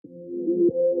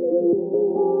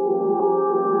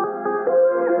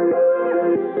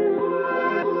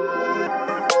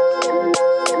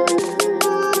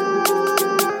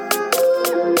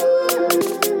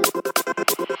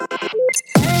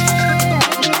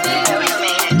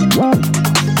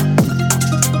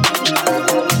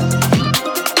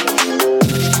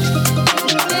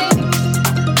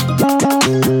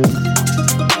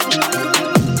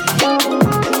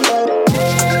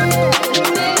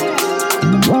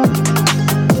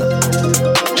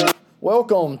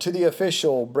Welcome to the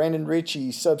official Brandon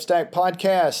Ritchie Substack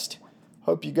podcast.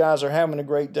 Hope you guys are having a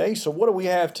great day. So what do we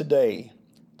have today?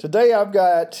 Today I've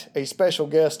got a special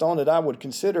guest on that I would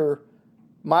consider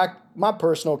my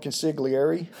personal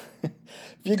consigliere. If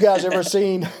you guys have ever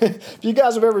seen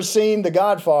The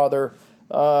Godfather,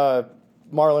 Marlon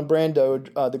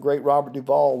Brando, the great Robert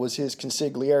Duvall was his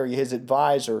consigliere, his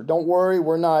advisor. Don't worry,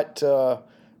 we're not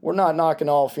knocking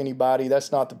off anybody.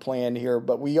 That's not the plan here,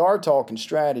 but we are talking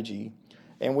strategy.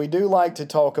 And we do like to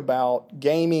talk about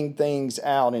gaming things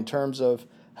out in terms of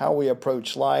how we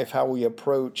approach life, how we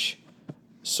approach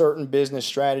certain business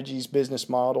strategies, business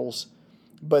models.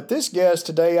 But this guest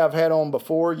today I've had on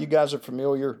before. You guys are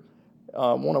familiar.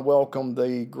 I want to welcome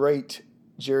the great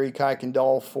Jerry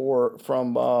Kuykendall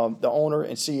from the owner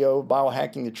and CEO of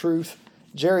Biohacking the Truth.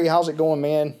 Jerry, how's it going,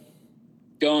 man?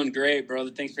 Going great,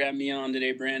 brother. Thanks for having me on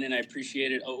today, Brandon. I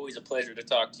appreciate it. Always a pleasure to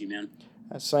talk to you, man.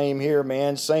 Same here,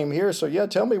 man. Same here. So yeah,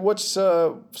 tell me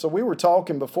so we were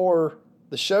talking before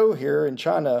the show here and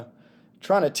trying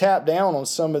to tap down on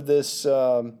some of this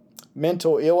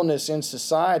mental illness in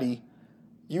society.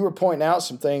 You were pointing out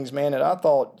some things, man, that I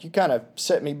thought you kind of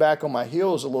set me back on my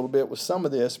heels a little bit with some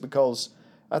of this, because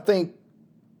I think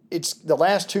it's the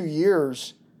last 2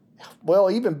 years,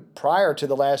 well, even prior to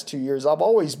the last 2 years, I've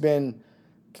always been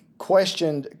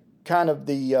questioned kind of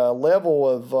the level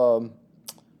of,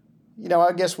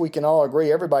 I guess we can all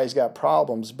agree everybody's got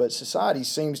problems, but society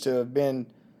seems to have been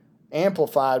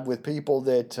amplified with people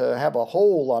that have a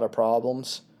whole lot of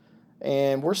problems.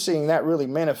 And we're seeing that really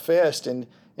manifest in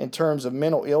terms of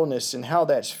mental illness and how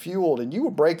that's fueled. And you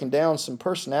were breaking down some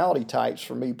personality types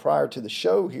for me prior to the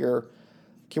show here.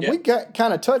 Can we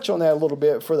kind of touch on that a little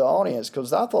bit for the audience?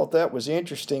 Because I thought that was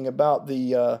interesting about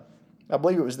I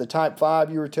believe it was the type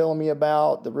 5 you were telling me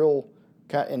about, the real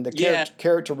and the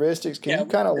characteristics. Can you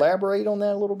kind of elaborate on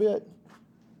that a little bit?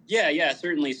 Yeah,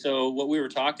 certainly. So what we were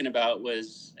talking about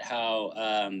was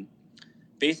how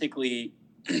basically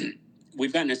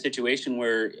we've gotten a situation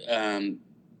where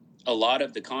a lot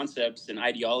of the concepts and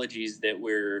ideologies that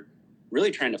we're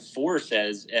really trying to force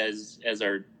as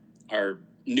our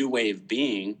new way of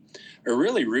being are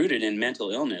really rooted in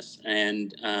mental illness.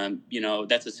 And,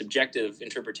 that's a subjective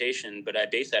interpretation, but I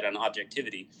base that on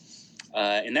objectivity.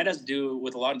 And that has to do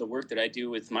with a lot of the work that I do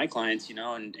with my clients,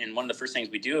 and one of the first things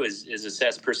we do is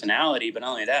assess personality, but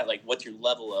not only that, like what's your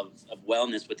level of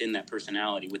wellness within that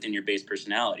personality, within your base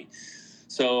personality.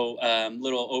 So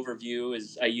little overview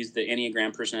is I use the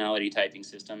Enneagram personality typing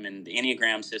system, and the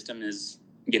Enneagram system is,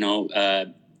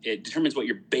 it determines what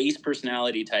your base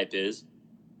personality type is.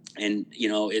 And,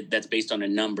 that's based on a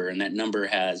number, and that number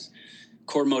has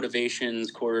core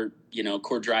motivations, core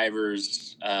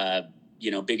drivers,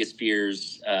 biggest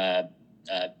fears,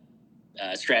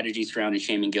 strategies surrounding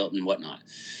shame and guilt and whatnot.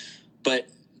 But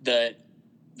the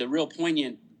real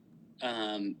poignant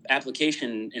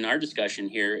application in our discussion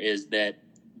here is that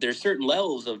there's certain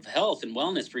levels of health and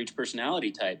wellness for each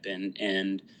personality type,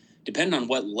 and depending on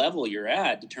what level you're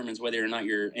at determines whether or not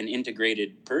you're an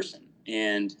integrated person.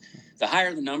 And the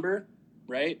higher the number,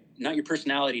 right, not your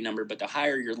personality number, but the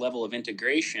higher your level of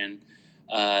integration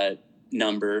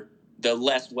number, the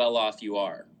less well off you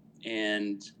are.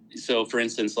 And so, for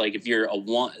instance, like if you're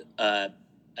a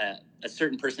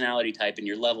certain personality type and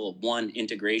your level of 1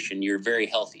 integration, you're very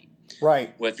healthy.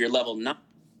 Right. Well, if you're level 9,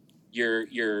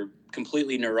 you're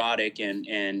completely neurotic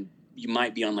and you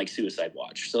might be on like suicide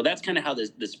watch. So that's kind of how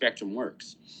the spectrum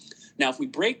works. Now, if we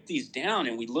break these down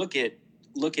and we look at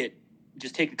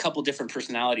just take a couple different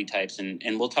personality types, and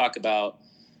we'll talk about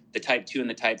the type 2 and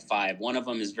the type 5. One of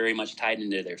them is very much tied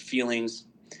into their feelings,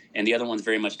 and the other one's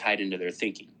very much tied into their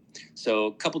thinking. So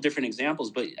a couple different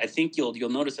examples, but I think you'll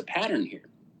notice a pattern here.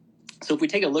 So if we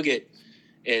take a look at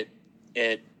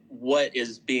what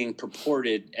is being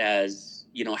purported as,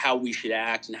 how we should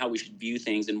act and how we should view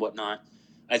things and whatnot,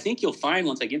 I think you'll find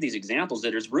once I give these examples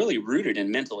that it's really rooted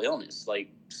in mental illness, like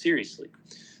seriously.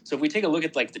 So if we take a look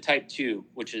at like the type 2,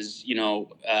 which is, we'll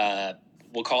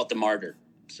call it the martyr.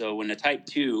 So when the type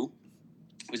 2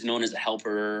 was known as a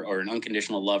helper or an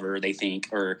unconditional lover, they think,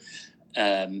 or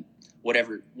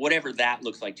whatever that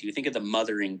looks like to you. Think of the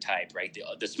mothering type, right?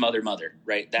 The smother mother,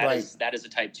 right? That is a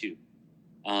type 2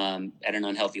 at an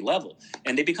unhealthy level.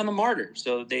 And they become a martyr.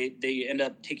 So they end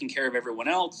up taking care of everyone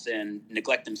else and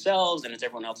neglect themselves, and it's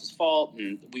everyone else's fault.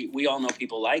 And we all know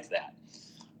people like that.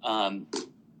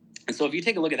 And so if you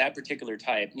take a look at that particular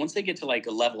type, once they get to like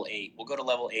a level 8, we'll go to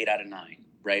level 8 out of 9,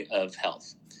 right, of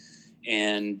health.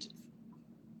 And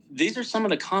these are some of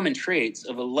the common traits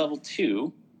of a level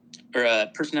 2 or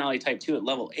a personality type 2 at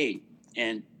level 8.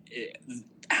 And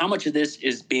how much of this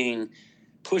is being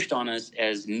pushed on us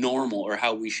as normal or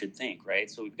how we should think,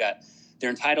 right? So they're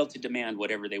entitled to demand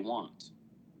whatever they want.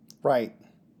 Right.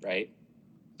 Right.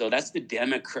 So that's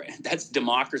that's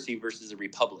democracy versus a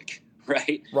republic,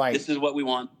 right? Right. This is what we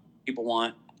want, people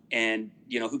want, and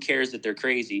who cares that they're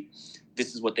crazy?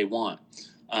 This is what they want.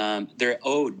 They're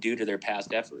owed due to their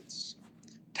past efforts.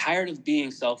 Tired of being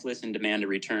selfless and demand a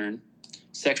return,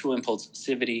 sexual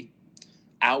impulsivity,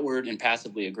 outward and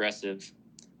passively aggressive.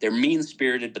 They're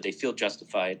mean-spirited, but they feel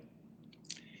justified.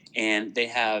 And they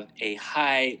have a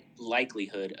high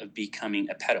likelihood of becoming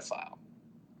a pedophile.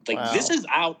 Wow. This is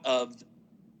out of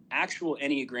actual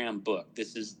Enneagram book.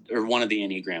 Or one of the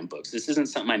Enneagram books. This isn't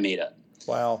something I made up.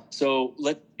 Wow. So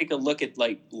let's take a look at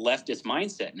leftist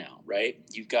mindset now, right?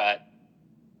 You've got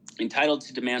entitled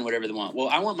to demand whatever they want. Well,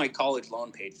 I want my college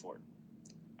loan paid for.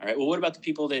 All right. Well, what about the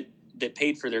people that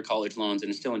paid for their college loans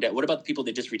and are still in debt? What about the people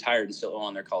that just retired and still owe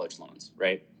on their college loans,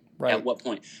 right? Right. At what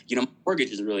point?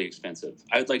 Mortgage is really expensive.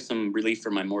 I would like some relief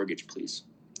for my mortgage, please.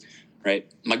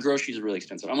 Right? My groceries are really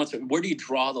expensive. Where do you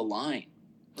draw the line,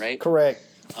 right? Correct.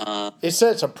 It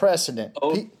sets a precedent.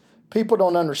 People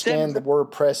don't understand the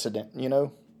word precedent,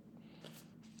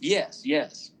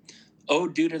 Yes.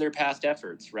 Owed due to their past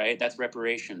efforts, right? That's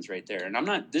reparations right there. And I'm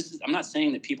not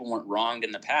saying that people weren't wronged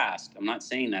in the past. I'm not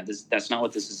saying that. That's not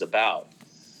what this is about.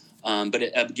 But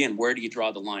again, where do you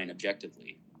draw the line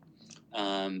objectively?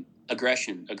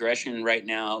 Aggression right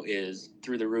now is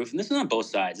through the roof. And this is on both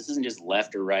sides. This isn't just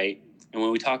left or right. And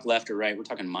when we talk left or right, we're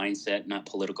talking mindset, not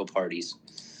political parties.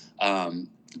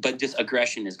 But just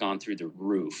aggression has gone through the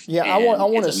roof. Yeah, I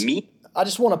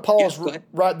just want to pause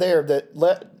right there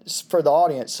for the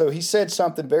audience. So he said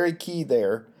something very key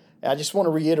there. And I just want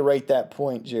to reiterate that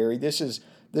point, Jerry. This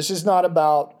is not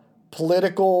about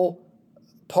political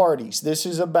parties. This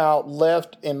is about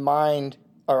left and right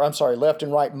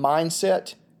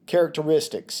mindset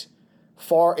characteristics.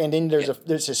 And then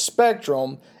there's a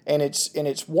spectrum, and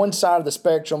it's one side of the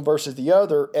spectrum versus the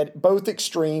other at both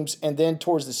extremes, and then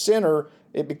towards the center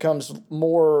it becomes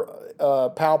more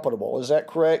palpable. Is that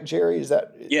correct, Jerry? Is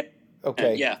that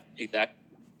okay? Yeah,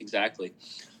 exactly.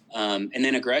 And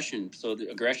then aggression. So the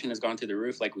aggression has gone through the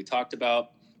roof, like we talked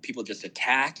about. People just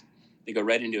attack. They go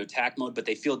right into attack mode, but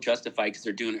they feel justified because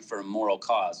they're doing it for a moral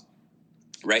cause,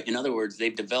 right? In other words,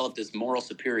 they've developed this moral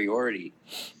superiority,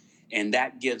 and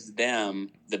that gives them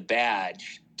the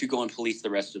badge to go and police the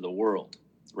rest of the world,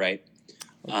 right?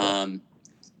 Okay.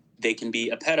 They can be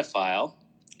a pedophile,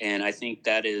 and I think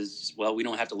that is, well, we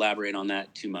don't have to elaborate on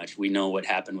that too much. We know what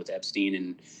happened with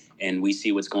Epstein, and we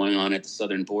see what's going on at the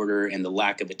southern border and the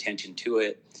lack of attention to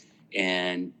it.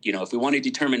 And, if we want to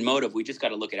determine motive, we just got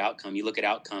to look at outcome. You look at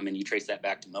outcome and you trace that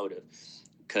back to motive,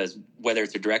 because whether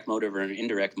it's a direct motive or an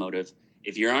indirect motive,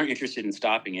 if you aren't interested in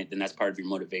stopping it, then that's part of your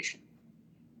motivation.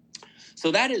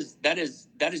 So that is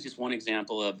just one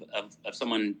example of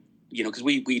someone, because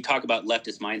we talk about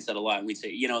leftist mindset a lot, and we say,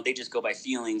 they just go by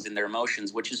feelings and their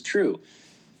emotions, which is true.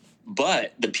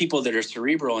 But the people that are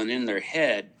cerebral and in their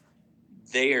head,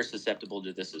 they are susceptible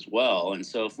to this as well. And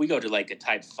so if we go to like a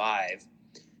type 5,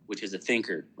 which is a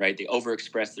thinker, right? They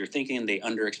overexpress their thinking, they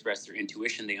underexpress their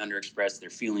intuition, they underexpress their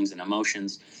feelings and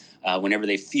emotions. Whenever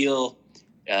they feel,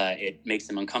 it makes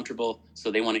them uncomfortable,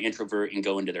 so they want to introvert and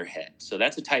go into their head. So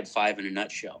that's a type 5 in a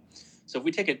nutshell. So if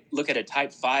we take a look at a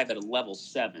type 5 at a level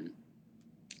 7,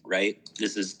 right?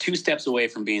 This is 2 steps away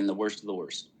from being the worst of the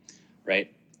worst,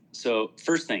 right? So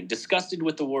first thing, disgusted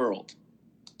with the world,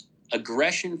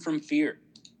 aggression from fear,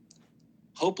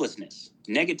 hopelessness,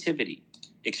 negativity,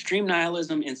 extreme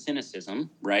nihilism and cynicism,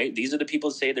 right? These are the people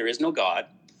that say there is no God.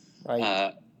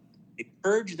 Right. They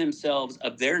purge themselves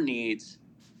of their needs,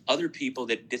 other people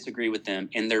that disagree with them,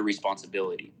 and their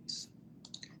responsibilities.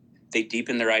 They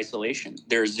deepen their isolation.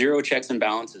 There are 0 checks and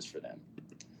balances for them.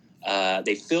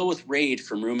 They fill with rage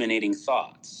from ruminating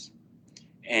thoughts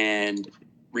and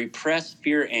repress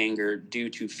fear, anger due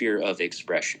to fear of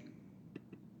expression.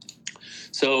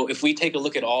 So if we take a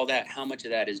look at all that, how much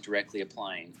of that is directly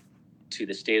applying to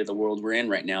the state of the world we're in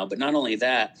right now? But not only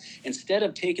that, instead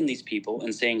of taking these people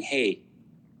and saying, hey,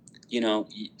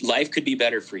 life could be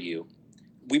better for you,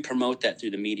 we promote that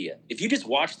through the media. If you just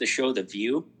watch the show The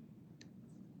View,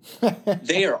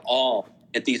 they are all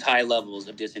at these high levels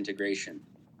of disintegration,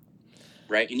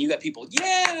 right? And you got people,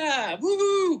 yeah,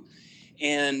 woohoo!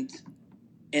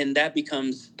 And that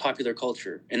becomes popular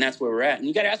culture, and that's where we're at. And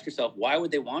you got to ask yourself, why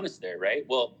would they want us there, right?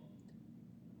 Well,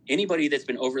 anybody that's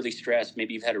been overly stressed,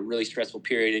 maybe you've had a really stressful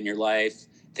period in your life,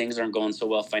 things aren't going so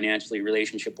well financially,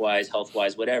 relationship-wise,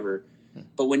 health-wise, whatever.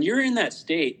 But when you're in that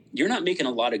state, you're not making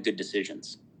a lot of good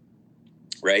decisions,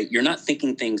 right? You're not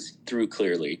thinking things through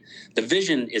clearly. The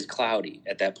vision is cloudy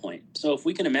at that point. So if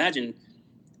we can imagine,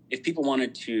 if people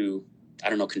wanted to, I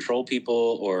don't know, control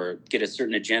people or get a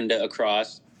certain agenda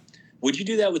across, would you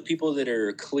do that with people that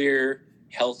are clear,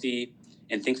 healthy,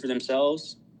 and think for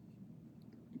themselves?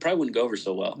 It probably wouldn't go over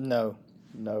so well. No.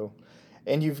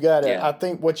 And you've got to, I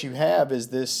think what you have is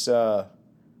this,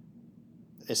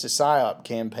 it's a PSYOP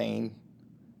campaign,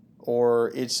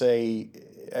 or it's a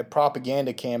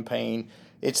propaganda campaign.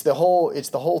 It's the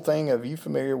whole thing of, you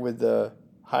familiar with the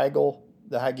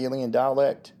Hegelian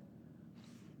dialect?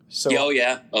 So, you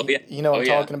know what I'm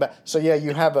talking about. So yeah,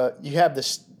 you have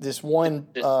this one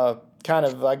kind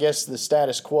of, I guess, the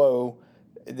status quo,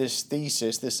 this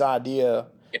thesis, this idea,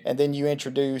 and then you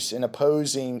introduce an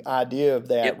opposing idea of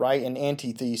that, right? An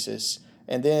antithesis,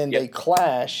 and then they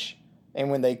clash, and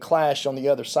when they clash on the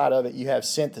other side of it, you have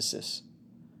synthesis.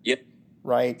 Yep.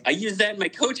 Right. I use that in my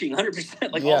coaching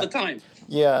 100%, all the time.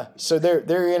 Yeah. So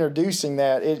they're introducing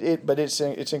that. But it's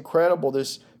incredible,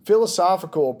 this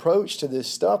philosophical approach to this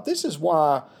stuff. This is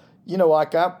why,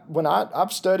 like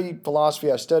I've studied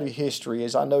philosophy, I've studied history,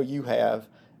 as I know you have,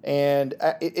 and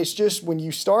it's just when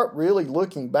you start really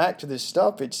looking back to this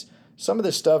stuff, some of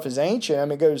this stuff is ancient. I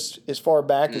mean, it goes as far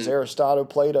back as Aristotle,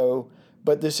 Plato,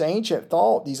 but these ancient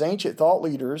thought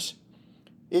leaders,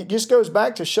 it just goes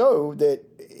back to show that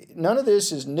none of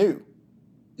this is new.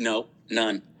 No,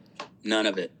 none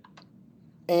of it.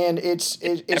 And it's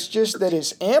just that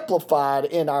it's amplified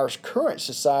in our current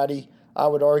society, I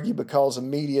would argue, because of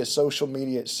media, social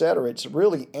media, etc. It's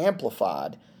really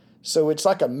amplified. So it's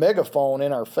like a megaphone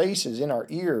in our faces, in our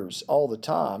ears all the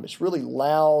time. It's really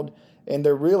loud, and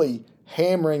they're really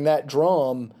hammering that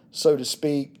drum, so to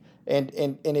speak. And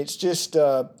it's just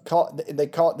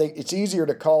it's easier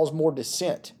to cause more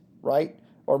dissent, right?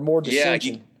 Or more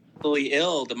dissension. Yeah, really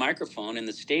ill the microphone and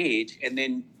the stage, and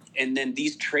then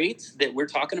these traits that we're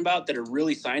talking about that are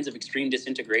really signs of extreme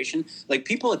disintegration. Like,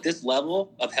 people at this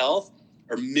level of health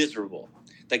are miserable.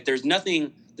 Like, there's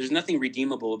nothing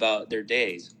redeemable about their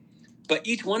days. But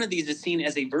each one of these is seen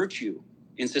as a virtue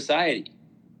in society.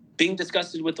 Being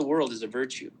disgusted with the world is a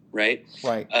virtue, right?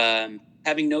 Right.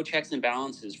 Having no checks and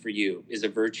balances for you is a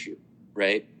virtue,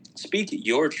 right? Speak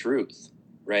your truth,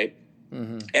 right?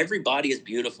 Mm-hmm. Everybody is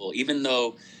beautiful, even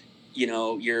though,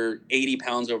 you're 80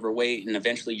 pounds overweight and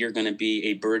eventually you're going to be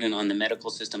a burden on the medical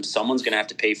system. Someone's going to have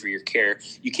to pay for your care.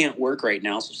 You can't work right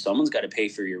now, so someone's got to pay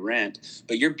for your rent.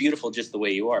 But you're beautiful just the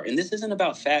way you are. And this isn't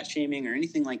about fat shaming or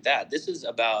anything like that. This is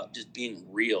about just being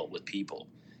real with people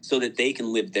so that they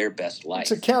can live their best life.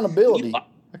 It's accountability.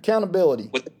 Accountability.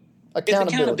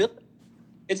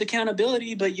 It's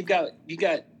accountability, but you've got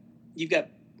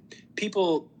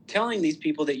people telling these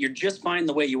people that you're just fine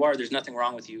the way you are. There's nothing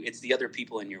wrong with you. It's the other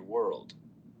people in your world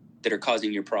that are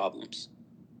causing your problems.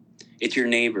 It's your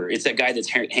neighbor. It's that guy that's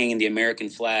hanging the American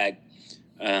flag,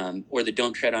 or the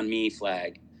 "Don't Tread on Me"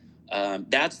 flag.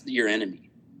 That's your enemy.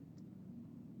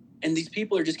 And these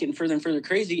people are just getting further and further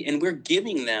crazy, and we're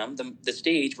giving them the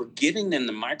stage. We're giving them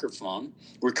the microphone.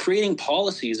 We're creating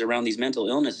policies around these mental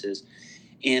illnesses,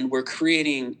 and we're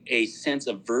creating a sense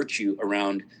of virtue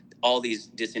around all these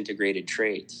disintegrated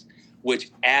traits, which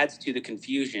adds to the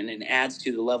confusion and adds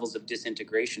to the levels of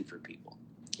disintegration for people.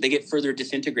 They get further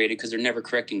disintegrated because they're never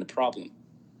correcting the problem.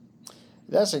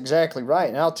 That's exactly right.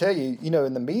 And I'll tell you,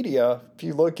 in the media, if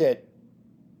you look at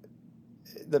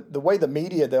the way the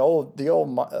media,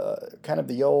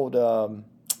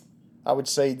 I would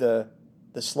say the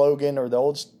slogan, or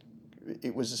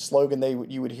it was a slogan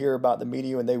you would hear about the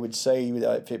media, and they would say,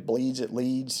 if it bleeds, it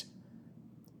leads.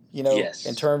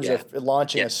 In terms of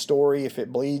launching a story, if it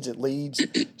bleeds, it leads.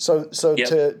 So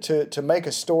to make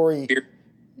a story,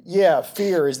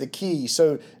 fear is the key.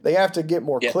 So they have to get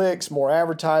more clicks, more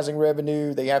advertising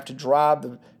revenue. They have to drive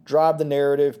the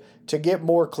narrative to get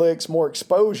more clicks, more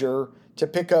exposure, to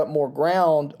pick up more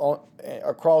ground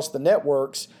across the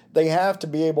networks. They have to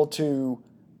be able to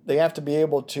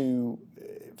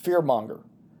fearmonger,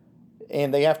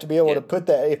 and they have to be able to put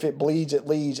that, if it bleeds, it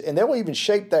leads, and they'll even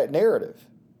shape that narrative.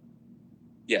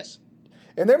 Yes.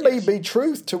 And there may be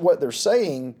truth to what they're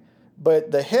saying,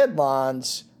 but the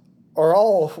headlines are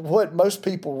all what most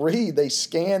people read. They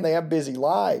scan, they have busy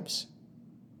lives,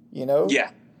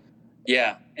 Yeah.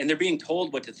 Yeah. And they're being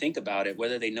told what to think about it,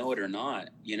 whether they know it or not,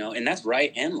 and that's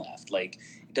right and left. Like,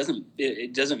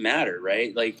 it doesn't matter,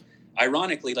 right? Like,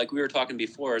 ironically, like we were talking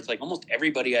before, it's like almost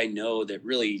everybody I know that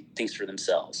really thinks for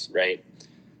themselves, right?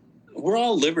 We're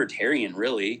all libertarian,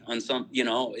 really, on some, we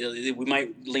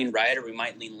might lean right or we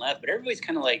might lean left, but everybody's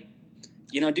kind of like,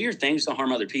 do your thing, just don't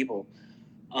harm other people.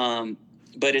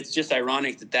 But it's just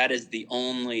ironic that is the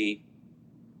only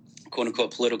quote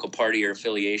unquote political party or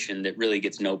affiliation that really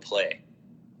gets no play.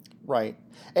 Right.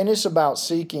 And it's about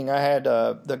seeking. I had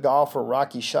the golfer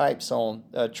Rocky Shipes on,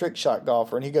 a trick shot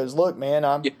golfer, and he goes, "Look, man,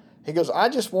 Yeah. he goes, I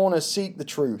just want to seek the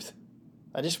truth.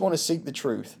 I just want to seek the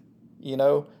truth. You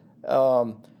know,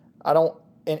 I don't,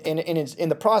 and it's, in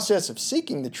the process of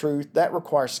seeking the truth, that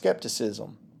requires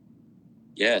skepticism.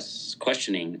 Yes.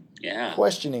 Questioning. Yeah.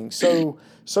 Questioning.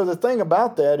 So the thing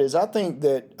about that is, I think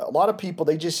that a lot of people,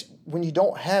 they just, when you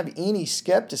don't have any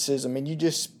skepticism and you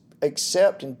just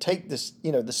accept and take this,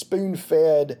 the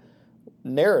spoon-fed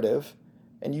narrative,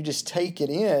 and you just take it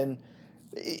in,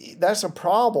 that's a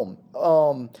problem.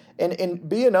 And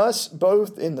being us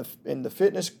both in the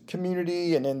fitness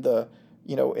community and in the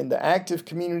in the active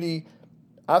community,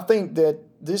 I think that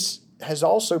this has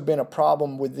also been a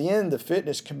problem within the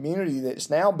fitness community that's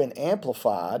now been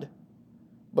amplified,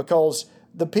 because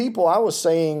the people, I was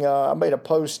saying, I made a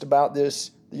post about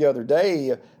this the other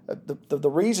day. The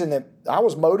reason that I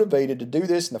was motivated to do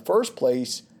this in the first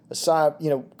place, aside,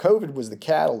 COVID was the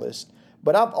catalyst,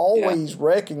 but I've always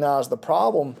recognized the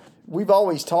problem. We've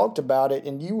always talked about it,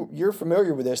 and you're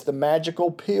familiar with this, the magical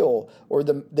pill, or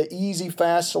the easy,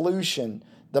 fast solution,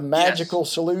 the magical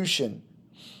solution.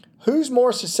 Who's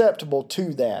more susceptible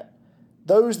to that?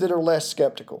 Those that are less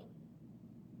skeptical.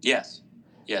 Yes.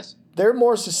 Yes. They're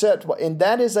more susceptible, and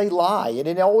that is a lie, and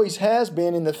it always has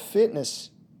been in the fitness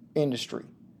industry.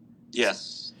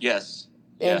 Yes. Yes.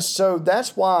 And so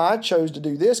that's why I chose to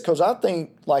do this, because I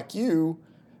think, like you,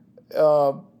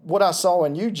 what I saw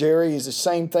in you, Jerry, is the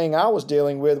same thing I was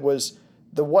dealing with. Was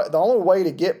the only way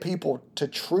to get people to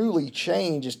truly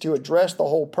change is to address the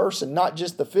whole person, not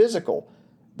just the physical,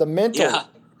 the mental. Yeah.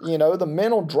 The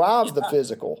mental drives the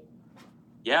physical.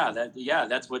 Yeah,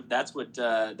 that's where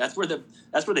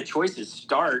the choices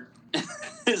start.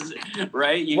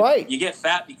 Right? You get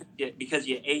fat because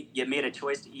you made a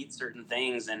choice to eat certain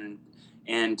things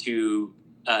and to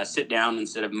sit down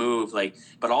instead of move,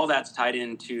 but all that's tied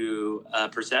into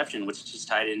perception, which is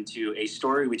tied into a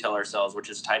story we tell ourselves, which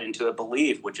is tied into a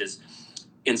belief, which is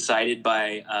incited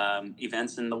by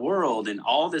events in the world, and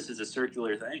all this is a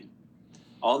circular thing.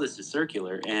 All this is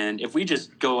circular. And if we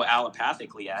just go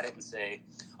allopathically at it and say,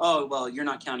 oh, well, you're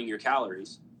not counting your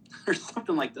calories or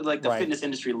something like the fitness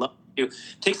industry loves to do.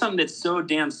 Take something that's so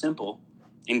damn simple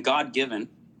and God-given,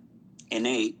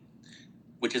 innate,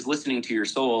 which is listening to your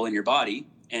soul and your body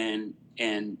and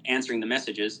answering the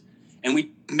messages, and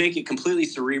we make it completely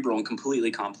cerebral and completely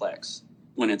complex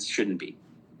when it shouldn't be.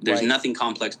 There's nothing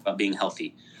complex about being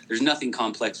healthy. There's nothing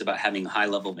complex about having a high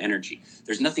level of energy.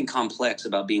 There's nothing complex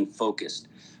about being focused.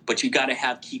 But you got to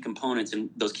have key components, and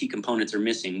those key components are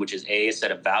missing, which is a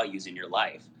set of values in your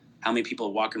life. How many people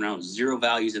are walking around with zero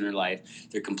values in their life?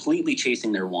 They're completely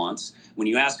chasing their wants. When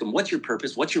you ask them, what's your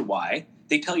purpose? What's your why?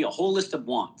 They tell you a whole list of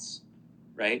wants,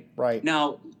 right? Right.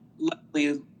 Now,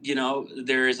 luckily,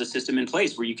 there is a system in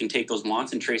place where you can take those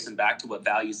wants and trace them back to what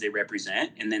values they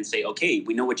represent, and then say, okay,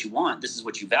 we know what you want. This is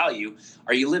what you value.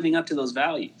 Are you living up to those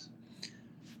values?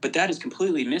 But that is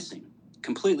completely missing.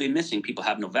 Completely missing. People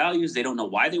have no values. They don't know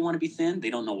why they want to be thin.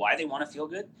 They don't know why they want to feel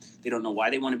good. They don't know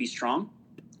why they want to be strong,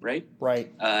 right?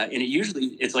 Right. And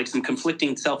it's like some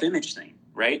conflicting self-image thing,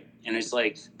 right? And it's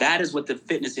like, that is what the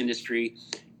fitness industry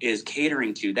is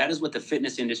catering to. That is what the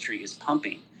fitness industry is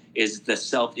pumping, is the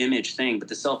self-image thing. But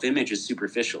the self-image is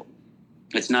superficial.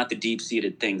 It's not the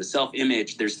deep-seated thing. The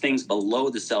self-image, there's things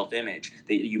below the self-image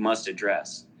that you must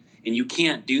address. And you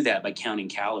can't do that by counting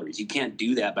calories. You can't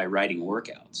do that by writing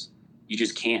workouts. You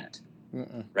just can't,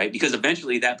 right? Because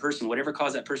eventually that person, whatever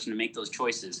caused that person to make those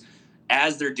choices,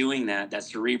 as they're doing that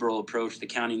cerebral approach, the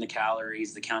counting the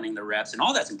calories, the counting the reps, and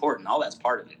all that's important. All that's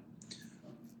part of it.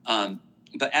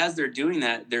 But as they're doing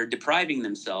that, they're depriving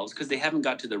themselves because they haven't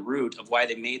got to the root of why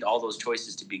they made all those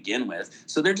choices to begin with.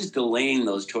 So they're just delaying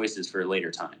those choices for a later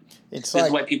time. This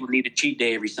is why people need a cheat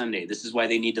day every Sunday. This is why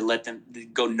they need to let them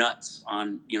go nuts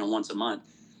on, once a month.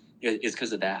 It's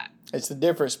because of that. It's the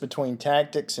difference between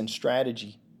tactics and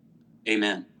strategy.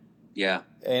 Amen. Yeah.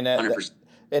 And 100%.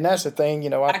 And that's the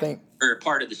thing, I think. They're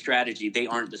part of the strategy. They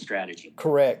aren't the strategy.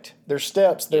 Correct. They're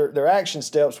steps. They're action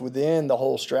steps within the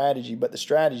whole strategy, but the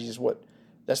strategy is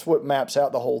that's what maps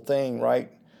out the whole thing,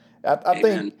 right? I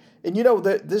think, and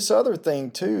this other thing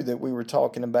too that we were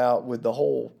talking about with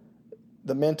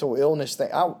the mental illness thing.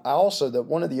 I also,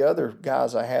 one of the other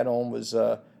guys I had on was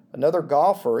another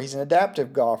golfer. He's an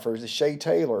adaptive golfer. He's a Shea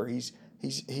Taylor.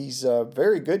 He's a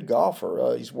very good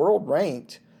golfer. He's world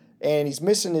ranked, and he's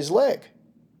missing his leg.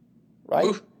 Right,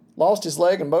 Oof. Lost his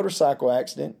leg in a motorcycle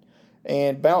accident,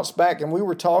 and bounced back. And we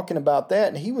were talking about that,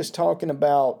 and he was talking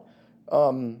about,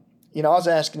 I was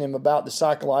asking him about the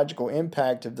psychological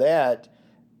impact of that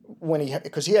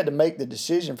because he had to make the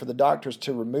decision for the doctors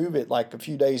to remove it like a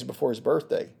few days before his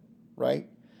birthday, right?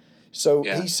 So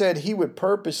he said he would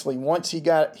purposely, once he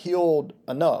got healed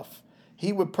enough,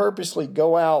 he would purposely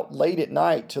go out late at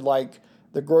night to like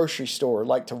the grocery store,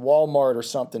 like to Walmart or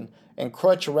something, and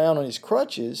crutch around on his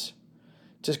crutches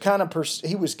to kind of,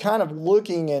 he was kind of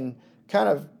looking and kind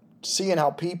of seeing how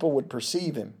people would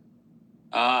perceive him.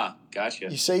 Ah, gotcha.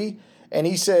 You see? And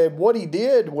he said what he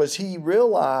did was he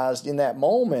realized in that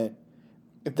moment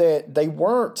that they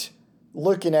weren't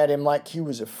looking at him like he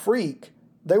was a freak.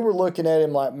 They were looking at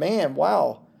him like, man,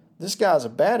 wow, this guy's a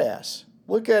badass.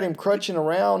 Look at him crutching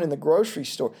around in the grocery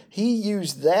store. He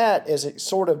used that as a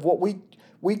sort of what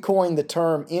we coined the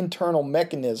term internal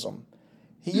mechanism.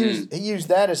 He used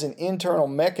that as an internal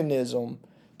mechanism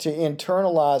to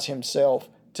internalize himself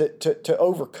to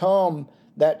overcome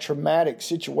that traumatic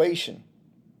situation,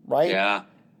 right? Yeah.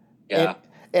 Yeah.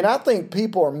 And I think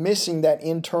people are missing that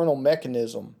internal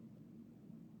mechanism.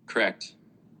 Correct.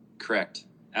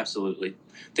 Absolutely.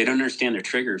 They don't understand their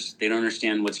triggers. They don't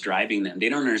understand what's driving them. They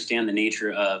don't understand the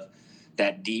nature of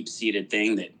that deep-seated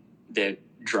thing that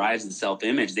drives the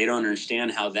self-image. They don't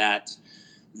understand how that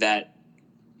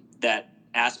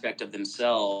aspect of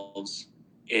themselves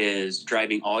is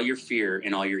driving all your fear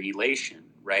and all your elation,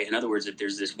 right? In other words, if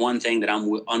there's this one thing that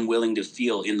I'm unwilling to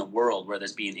feel in the world, whether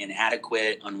it's being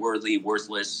inadequate, unworthy,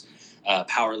 worthless,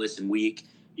 powerless and weak,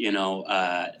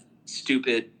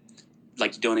 stupid,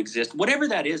 like you don't exist, whatever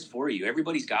that is for you,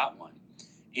 everybody's got one.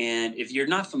 And if you're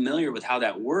not familiar with how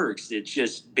that works, it's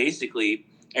just basically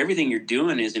everything you're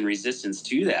doing is in resistance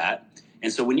to that.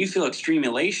 And so when you feel extreme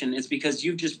elation, it's because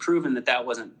you've just proven that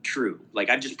wasn't true. Like,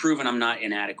 I've just proven I'm not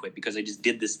inadequate because I just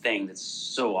did this thing that's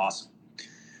so awesome,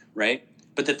 right?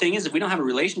 But the thing is, if we don't have a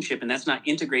relationship and that's not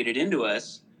integrated into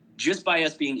us, just by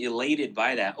us being elated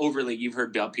by that, overly, you've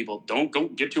heard about people,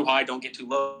 don't get too high, don't get too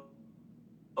low.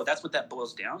 Oh, that's what that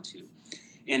boils down to.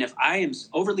 And if I am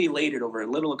overly elated over a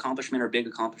little accomplishment or a big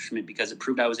accomplishment because it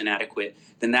proved I was inadequate,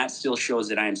 then that still shows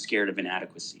that I am scared of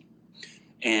inadequacy.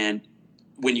 And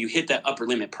when you hit that upper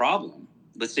limit problem,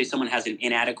 let's say someone has an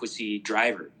inadequacy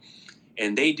driver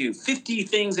and they do 50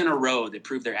 things in a row that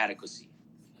prove their adequacy.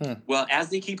 Well, as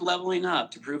they keep leveling up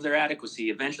to prove their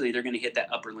adequacy, eventually they're going to hit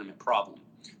that upper limit problem,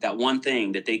 that one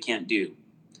thing that they can't do,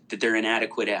 that they're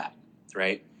inadequate at,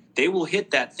 right? They will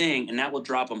hit that thing and that will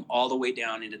drop them all the way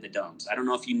down into the dumps. I don't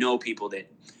know if you know people that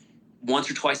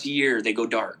once or twice a year they go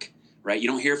dark, right? You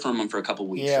don't hear from them for a couple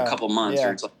weeks, or a couple months,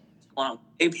 or it's like, well,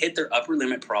 they've hit their upper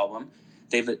limit problem.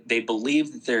 They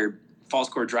believe that their false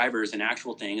core driver is an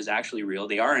actual thing, is actually real.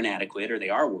 They are inadequate or they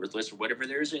are worthless or whatever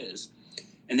theirs is.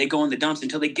 And they go in the dumps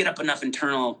until they get up enough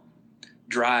internal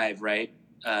drive, right?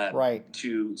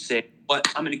 To say, what,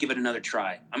 I'm going to give it another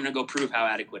try. I'm going to go prove how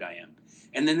adequate I am.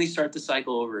 And then they start the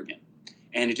cycle over again.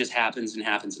 And it just happens and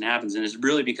happens and happens. And it's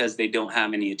really because they don't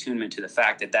have any attunement to the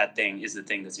fact that thing is the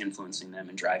thing that's influencing them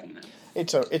and driving them.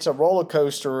 It's a roller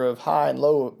coaster of high and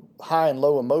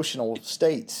low emotional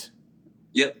states.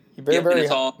 Yep. Very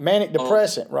manic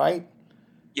depressant, right?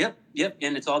 Yep.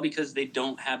 And it's all because they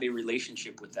don't have a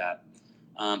relationship with that.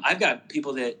 I've got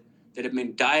people that have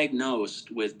been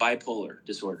diagnosed with bipolar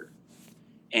disorder.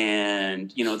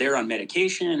 And, they're on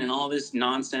medication and all this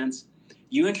nonsense.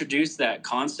 You introduce that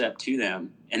concept to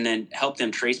them and then help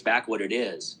them trace back what it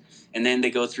is. And then they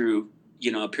go through,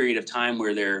 a period of time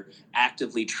where they're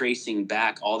actively tracing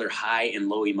back all their high and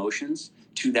low emotions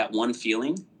to that one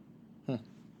feeling.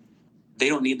 They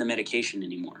don't need the medication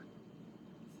anymore.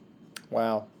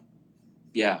 Wow.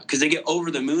 Yeah, because they get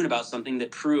over the moon about something that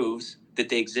proves that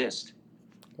they exist.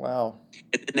 Wow.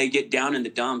 And then they get down in the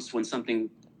dumps when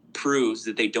something proves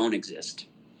that they don't exist,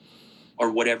 or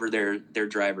whatever their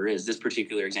driver is. This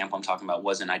particular example I'm talking about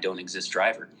was an I don't exist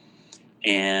driver,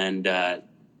 and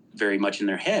very much in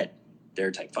their head,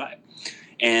 they're type 5.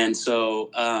 And so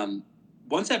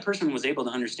once that person was able to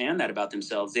understand that about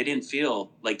themselves, they didn't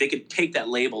feel like they could take that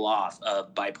label off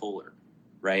of bipolar,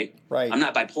 right? Right. I'm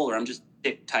not bipolar. I'm just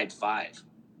type 5.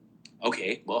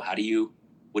 Okay, well, what do you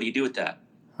do with that?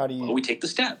 Well, we take the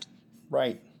steps.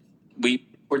 Right.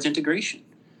 Towards integration.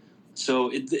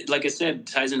 So, like I said,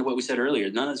 ties into what we said earlier.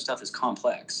 None of this stuff is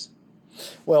complex.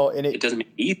 Well, and it doesn't make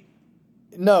it easy.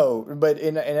 No, but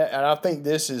and I think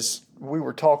we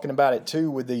were talking about it too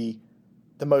with the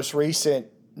most recent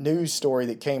news story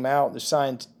that came out,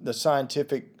 the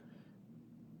scientific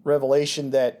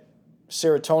revelation that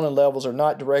serotonin levels are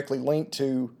not directly linked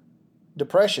to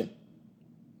depression.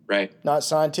 Right. Not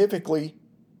scientifically,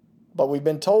 but we've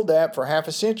been told that for half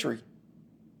a century.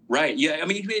 Right. Yeah. I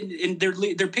mean, and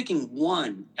they're picking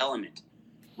one element,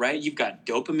 right? You've got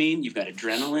dopamine, you've got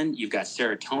adrenaline, you've got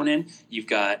serotonin, you've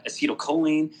got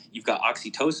acetylcholine, you've got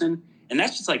oxytocin, and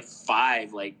that's just like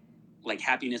 5 like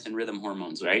happiness and rhythm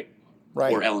hormones, right?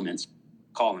 Right. Or elements,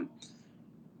 call them.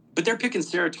 But they're picking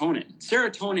serotonin.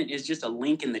 Serotonin is just a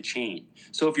link in the chain.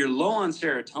 So if you're low on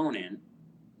serotonin,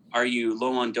 are you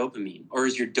low on dopamine, or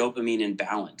is your dopamine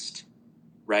imbalanced?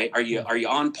 Right? Are you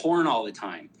on porn all the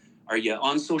time? Are you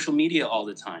on social media all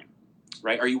the time?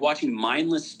 Right? Are you watching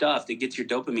mindless stuff that gets your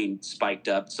dopamine spiked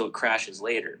up so it crashes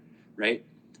later? Right?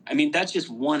 I mean, that's just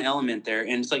one element there.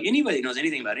 And it's like anybody that knows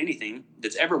anything about anything,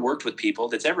 that's ever worked with people,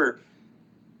 that's ever,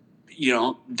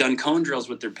 done cone drills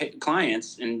with their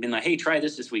clients and been like, hey, try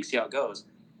this week, see how it goes.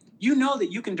 You know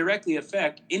that you can directly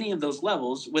affect any of those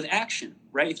levels with action,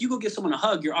 right? If you go give someone a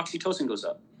hug, your oxytocin goes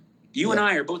up. You and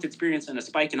I are both experiencing a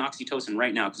spike in oxytocin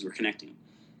right now because we're connecting.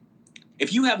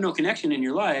 If you have no connection in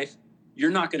your life, you're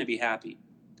not going to be happy.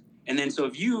 And then so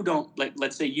if you don't,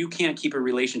 let's say you can't keep a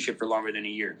relationship for longer than a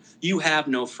year, you have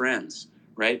no friends,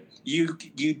 right? You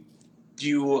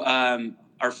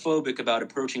are phobic about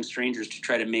approaching strangers to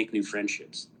try to make new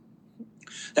friendships.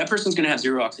 That person's going to have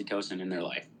 0 oxytocin in their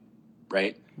life,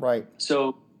 right? Right.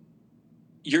 So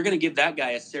you're going to give that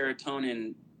guy a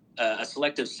selective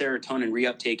serotonin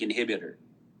reuptake inhibitor.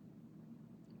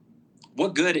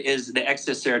 What good is the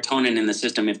excess serotonin in the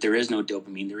system if there is no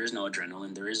dopamine, there is no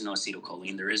adrenaline, there is no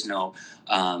acetylcholine, there is no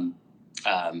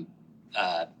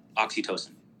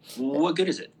oxytocin? What good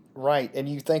is it? Right. And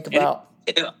you think about...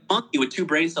 A monkey with 2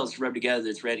 brain cells rubbed together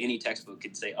that's read any textbook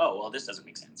could say, oh, well, this doesn't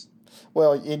make sense.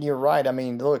 Well, and you're right. I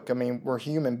mean, look, we're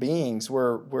human beings.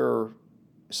 We're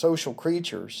social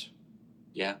creatures.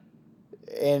 Yeah.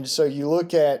 And so you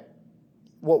look at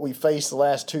what we faced the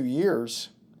last 2 years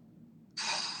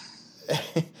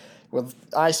with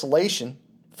isolation,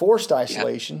 forced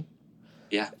isolation.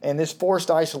 Yeah. And this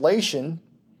forced isolation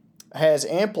has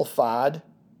amplified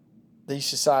these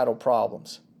societal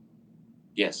problems.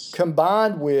 Yes.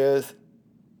 Combined with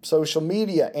social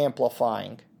media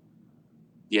amplifying.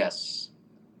 Yes.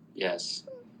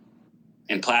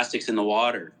 And plastics in the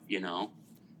water,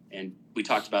 and we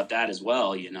talked about that as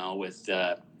well, with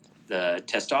the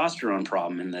testosterone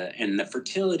problem and the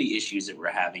fertility issues that we're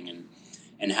having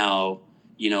and how,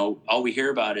 all we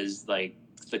hear about is like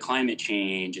the climate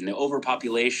change and the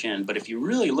overpopulation. But if you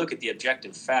really look at the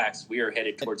objective facts, we are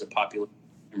headed towards a population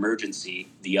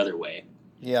emergency the other way.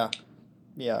 Yeah.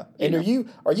 Yeah. And are you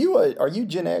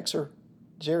Gen Xer,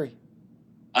 Jerry?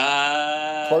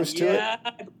 Close to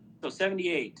it? So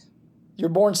 78. You're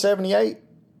born 78?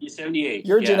 You're 78.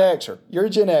 You're a Gen Xer. You're a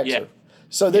Gen Xer. Yeah.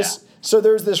 So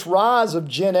there's this rise of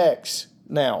Gen X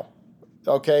now.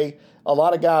 Okay? A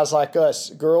lot of guys like us,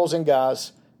 girls and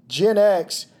guys, Gen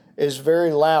X is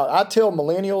very loud. I tell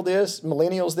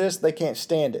millennials this, they can't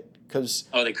stand it.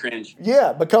 They cringe.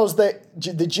 Yeah, because the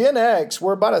Gen X,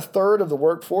 we're about 1/3 of the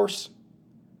workforce.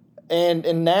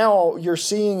 And now you're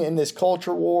seeing in this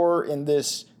culture war, in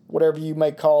this whatever you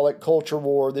may call it, culture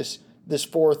war, this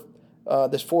fourth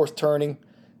turning,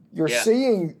 you're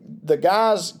seeing the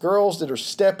guys, girls that are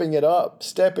stepping up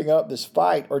this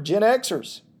fight are Gen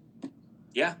Xers.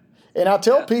 Yeah. And I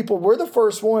tell people we're the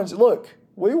first ones. Look,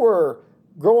 we were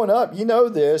growing up. You know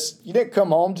this. You didn't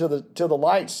come home till the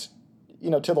lights,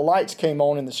 till the lights came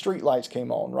on and the street lights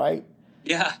came on, right?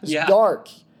 Yeah. It's dark.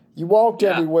 You walked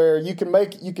everywhere. You can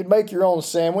make your own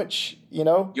sandwich, You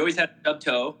always had a stub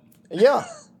toe. Yeah.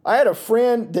 I had a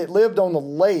friend that lived on the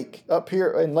lake up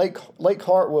here in Lake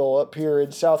Hartwell up here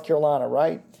in South Carolina,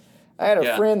 right? I had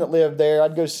a friend that lived there.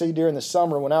 I'd go see during the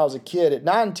summer when I was a kid. At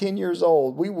 9, 10 years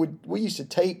old, we used to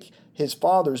take his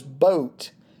father's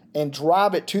boat and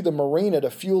drive it to the marina to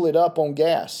fuel it up on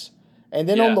gas. And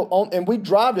then and we'd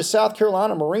drive to South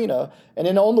Carolina Marina, and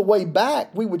then on the way back,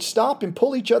 we would stop and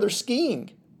pull each other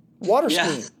skiing. Water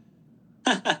skiing.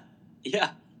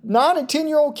 Yeah. 9 and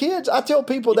 10-year-old kids, I tell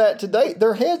people that today,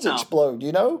 their heads explode,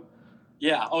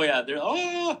 Yeah. Oh, yeah.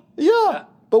 Yeah.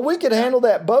 But we could handle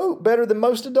that boat better than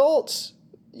most adults,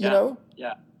 you know?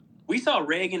 Yeah. We saw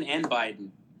Reagan and Biden.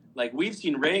 Like, we've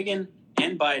seen Reagan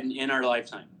and Biden in our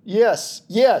lifetime. Yes.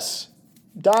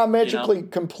 Diametrically,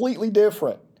 completely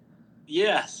different.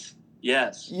 Yes.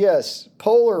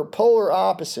 Polar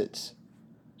opposites.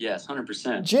 Yes,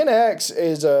 100%. Gen X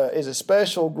is a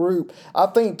special group. I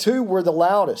think, too, we're the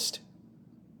loudest.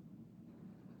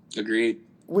 Agreed.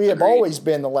 We have always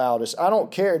been the loudest. I don't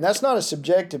care. And that's not a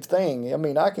subjective thing. I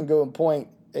mean, I can go and point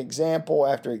example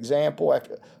after example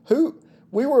after.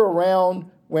 We were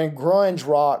around when grunge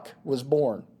rock was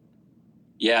born.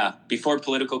 Yeah, before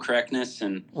political correctness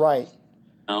and right.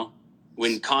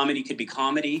 When comedy could be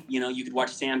comedy, you could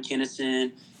watch Sam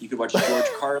Kinison, you could watch George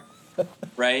Carlin.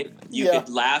 right? You Yeah. could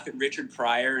laugh at Richard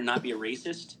Pryor and not be a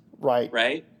racist, Right.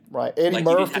 right? Right. Eddie Like, you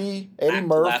didn't have Murphy. to Eddie act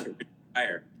to laugh Murphy. at Richard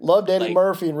Pryor. Loved Eddie Like,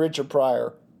 Murphy and Richard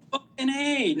Pryor. fucking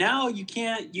A. Now you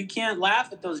can't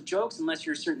laugh at those jokes unless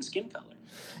you're a certain skin color.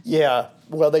 Yeah.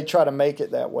 Well, they try to make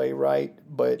it that way, right?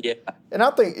 But Yeah. and I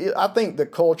think the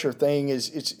culture thing is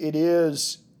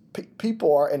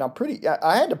people are, and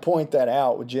I had to point that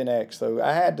out with Gen X though.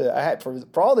 I had for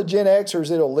all the Gen Xers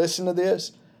that'll listen to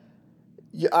this,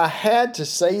 I had to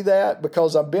say that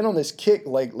because I've been on this kick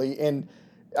lately, and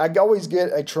I always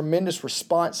get a tremendous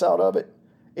response out of it.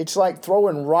 It's like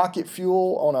throwing rocket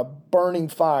fuel on a burning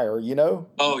fire, you know?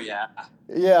 Oh yeah.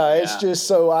 Yeah, it's just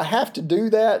so I have to do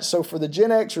that. So for the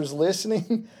Gen Xers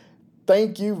listening,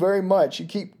 thank you very much. You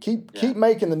keep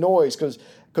making the noise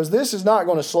because this is not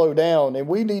going to slow down, and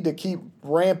we need to keep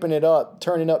ramping it up,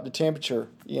 turning up the temperature,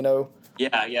 you know?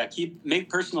 Yeah. Make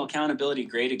personal accountability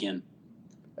great again.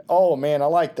 Oh, man, I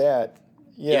like that.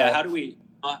 Yeah. How do we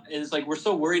it's like we're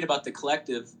so worried about the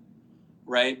collective,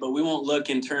 right? But we won't look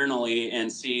internally and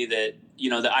see that,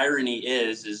 the irony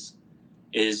is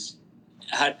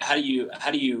how do you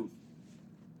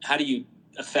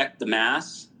affect the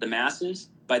masses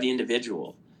by the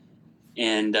individual?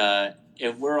 And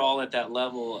if we're all at that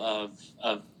level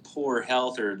of poor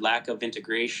health or lack of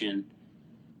integration,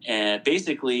 and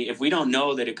basically, if we don't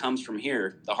know that it comes from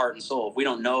here, the heart and soul, if we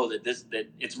don't know that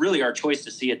it's really our choice to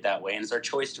see it that way, and it's our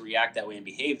choice to react that way and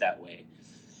behave that way,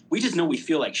 we just know we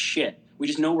feel like shit. We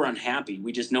just know we're unhappy.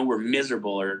 We just know we're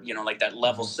miserable, or like that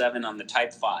level 7 on the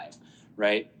type 5,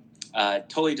 right?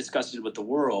 Totally disgusted with the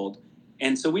world.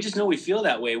 And so we just know we feel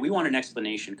that way. We want an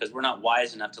explanation because we're not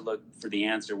wise enough to look for the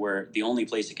answer where the only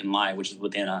place it can lie, which is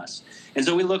within us. And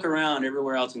so we look around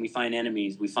everywhere else and we find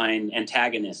enemies. We find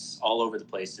antagonists all over the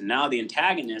place. And now the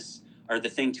antagonists are the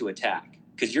thing to attack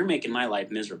because you're making my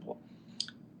life miserable.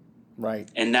 Right.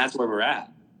 And that's where we're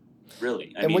at,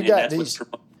 really. And we got that's these.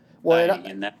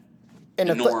 and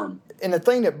the norm. And the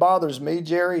thing that bothers me,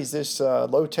 Jerry, is this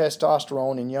low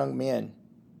testosterone in young men.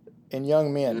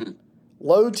 Mm.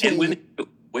 Low T. And women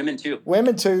too.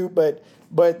 Women too, but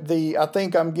I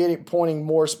think I'm pointing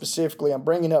more specifically. I'm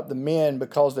bringing up the men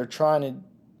because they're trying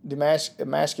to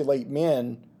emasculate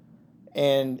men,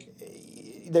 and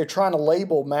they're trying to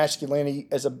label masculinity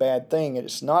as a bad thing, and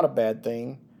it's not a bad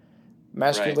thing.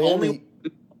 Masculinity. Right. Only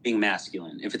being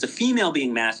masculine. If it's a female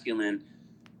being masculine,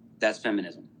 that's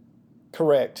feminism.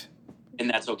 Correct. And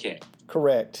that's okay.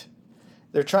 Correct.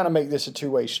 They're trying to make this a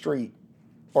two-way street.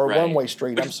 Or a one-way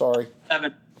street, I'm sorry.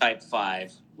 7 type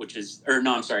 5,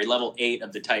 level 8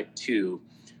 of the type 2,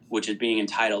 which is being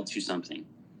entitled to something.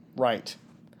 Right.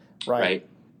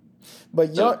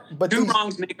 But two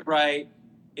wrongs make it right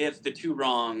if the two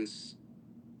wrongs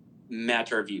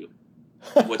match our view.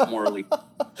 What's morally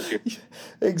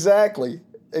Exactly.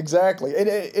 And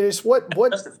it's what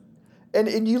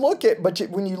and you look at, but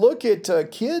when you look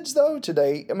at kids though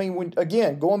today, I mean,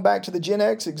 going back to the Gen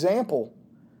X example.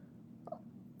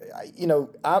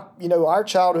 Our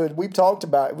childhood, we've talked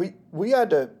about, we had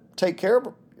to take care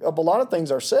of a lot of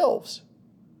things ourselves.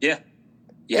 Yeah.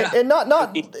 And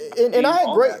I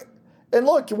had great, and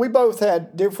look, we both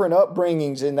had different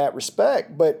upbringings in that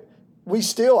respect, but I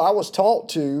was taught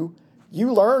to,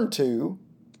 you learn to,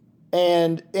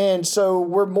 and so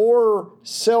we're more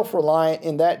self-reliant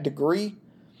in that degree.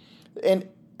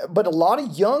 But a lot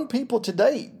of young people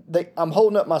today, I'm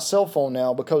holding up my cell phone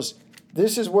now because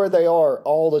this is where they are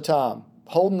all the time,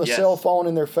 holding the cell phone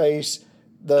in their face.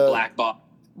 The black box.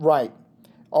 Right.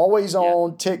 Always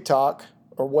on TikTok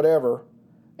or whatever.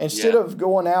 Instead of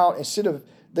going out,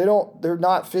 they're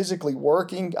not physically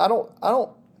working. I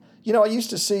used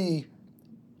to see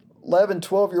 11,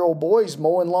 12-year-old boys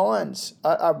mowing lawns.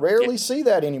 I rarely see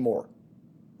that anymore.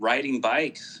 Riding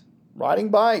bikes. Riding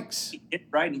bikes. You can't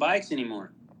riding bikes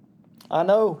anymore. I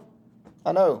know.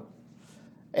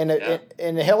 And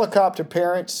the helicopter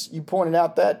parents, you pointed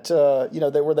out that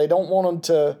they don't want them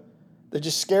to, they're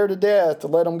just scared to death to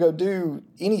let them go do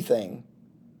anything.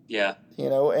 Yeah.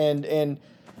 And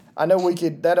I know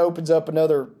that opens up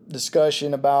another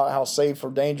discussion about how safe or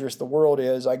dangerous the world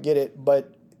is. I get it,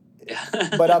 but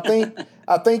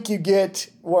I think you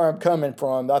get where I'm coming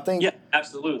from. I think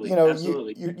absolutely.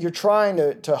 Absolutely. You're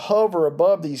trying to hover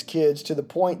above these kids to the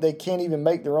point they can't even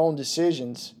make their own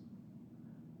decisions.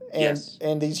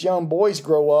 And these young boys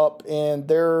grow up and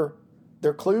they're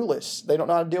clueless. They don't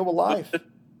know how to deal with life.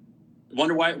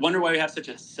 Wonder why we have such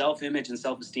a self-image and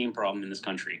self-esteem problem in this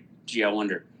country. Gee, I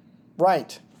wonder.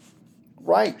 Right.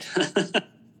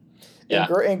 Yeah.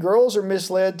 And girls are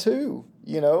misled too.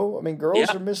 Girls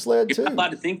are misled too. You're not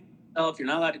allowed to think for yourself. You're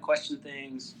not allowed to question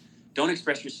things. Don't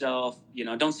express yourself.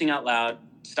 Don't sing out loud.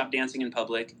 stop dancing in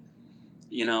public.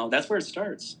 You know, that's where it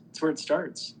starts. That's where it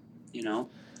starts, you know.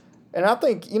 And I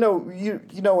think, you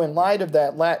know, in light of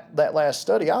that last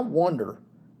study, I wonder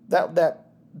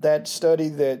that study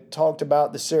that talked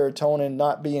about the serotonin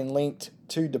not being linked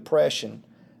to depression,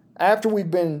 after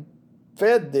we've been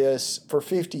fed this for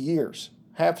 50 years,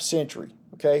 half a century,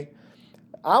 okay?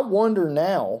 I wonder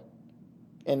now,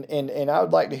 and I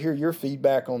would like to hear your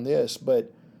feedback on this,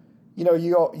 but you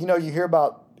hear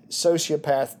about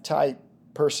sociopath type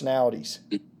personalities.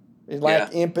 They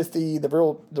lack empathy, the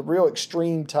real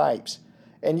extreme types.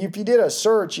 And if you did a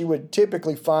search, you would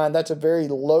typically find that's a very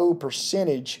low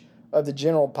percentage of the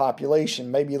general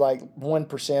population, maybe like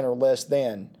 1% or less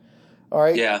than. All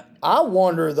right. Yeah. I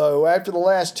wonder though, after the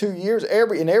last 2 years,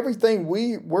 everything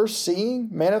we're seeing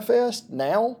manifest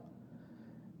now,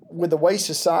 with the way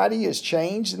society has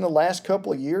changed in the last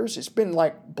couple of years, it's been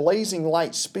like blazing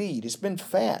light speed. It's been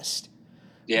fast.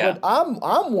 Yeah. But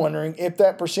I'm wondering if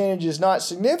that percentage is not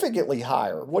significantly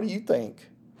higher. What do you think?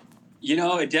 You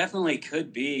know, it definitely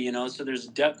could be, you know, so there's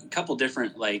a couple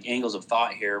different like angles of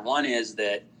thought here. One is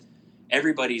that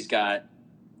everybody's got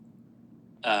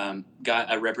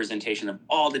a representation of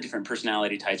all the different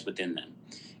personality types within them.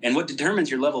 And what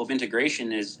determines your level of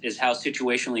integration is how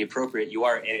situationally appropriate you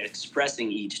are at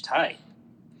expressing each type,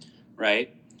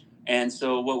 right? And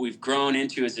so what we've grown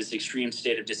into is this extreme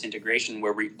state of disintegration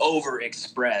where we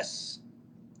overexpress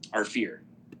our fear,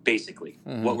 basically.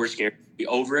 Mm-hmm. What we're scared, we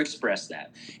overexpress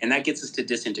that. And that gets us to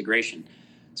disintegration.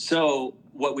 So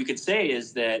what we could say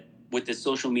is that with this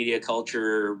social media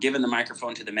culture, giving the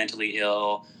microphone to the mentally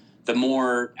ill, the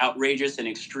more outrageous and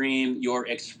extreme your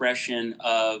expression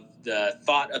of the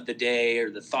thought of the day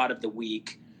or the thought of the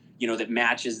week, you know, that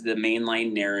matches the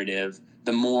mainline narrative,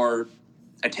 the more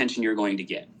attention you're going to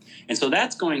get. And so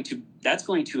that's going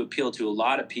to appeal to a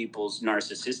lot of people's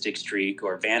narcissistic streak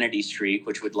or vanity streak,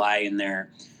 which would lie in their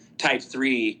type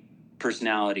 3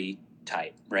 personality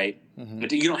type, right? Mm-hmm.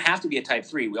 But you don't have to be a type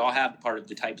 3. We all have part of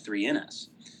the type 3 in us.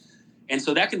 And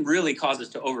so that can really cause us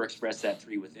to overexpress that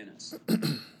 3 within us.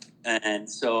 And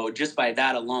so just by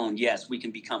that alone, yes, we can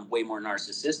become way more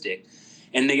narcissistic.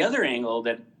 And the other angle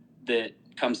that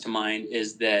comes to mind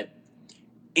is that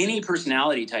any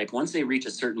personality type, once they reach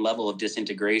a certain level of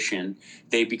disintegration,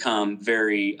 they become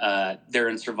very, they're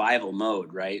in survival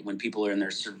mode, right? When people are in their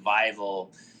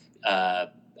survival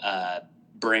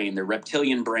brain, their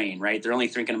reptilian brain, right? They're only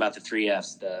thinking about the 3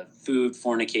 Fs, the food,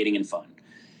 fornicating, and fun.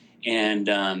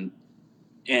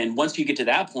 And once you get to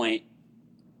that point,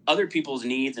 other people's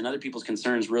needs and other people's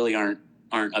concerns really aren't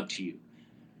up to you.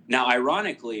 Now,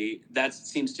 ironically, that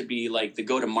seems to be like the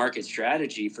go-to-market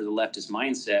strategy for the leftist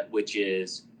mindset, which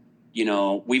is, you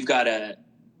know, we've got to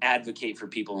advocate for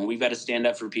people and we've got to stand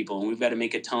up for people and we've got to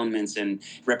make atonements and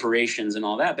reparations and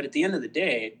all that. But at the end of the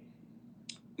day,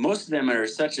 most of them are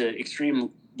such an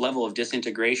extreme level of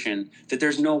disintegration that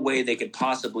there's no way they could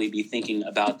possibly be thinking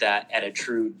about that at a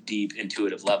true, deep,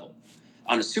 intuitive level.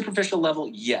 On a superficial level,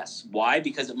 yes. Why?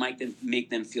 Because it might make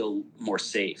them feel more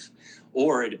safe.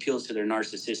 Or it appeals to their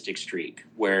narcissistic streak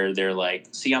where they're like,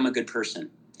 see, I'm a good person.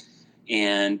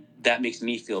 And that makes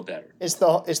me feel better. It's the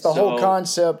whole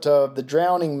concept of the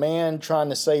drowning man trying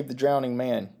to save the drowning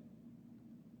man.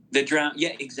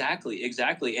 Yeah, exactly.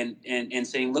 And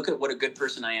saying, look at what a good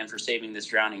person I am for saving this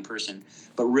drowning person.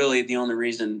 But really, the only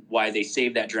reason why they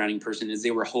saved that drowning person is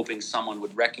they were hoping someone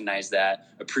would recognize that,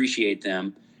 appreciate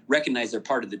them, recognize they're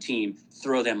part of the team,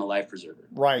 throw them a life preserver.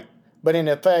 Right. But in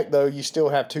effect, though, you still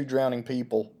have 2 drowning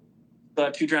people.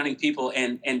 But 2 drowning people,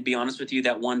 and be honest with you,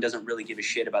 that one doesn't really give a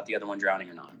shit about the other one drowning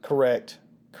or not. Correct.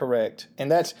 And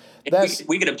that's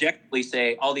we could objectively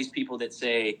say all these people that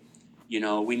say, you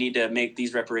know, we need to make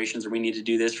these reparations or we need to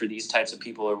do this for these types of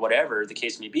people or whatever the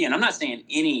case may be. And I'm not saying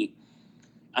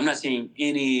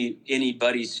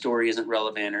anybody's story isn't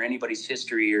relevant or anybody's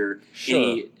history or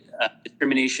any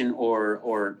discrimination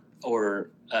or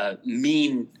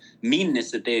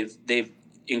meanness that they've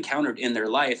encountered in their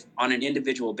life on an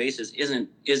individual basis isn't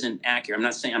accurate. I'm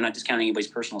not discounting anybody's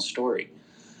personal story.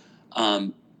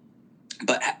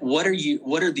 But what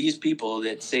are these people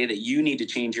that say that you need to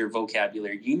change your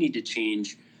vocabulary? You need to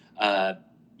change how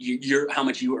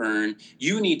much you earn.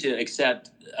 You need to accept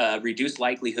reduced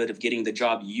likelihood of getting the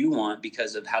job you want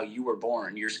because of how you were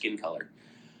born, your skin color,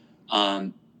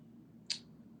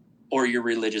 or your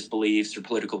religious beliefs or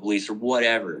political beliefs or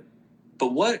whatever.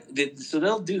 But so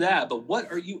they'll do that. But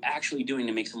what are you actually doing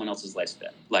to make someone else's life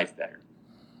better?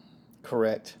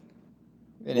 Correct.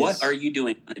 What are you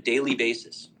doing on a daily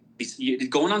basis?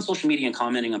 Going on social media and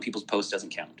commenting on people's posts doesn't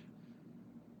count.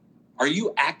 Are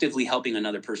you actively helping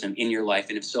another person in your life?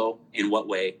 And if so, in what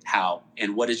way, how,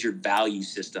 and what is your value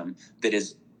system that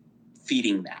is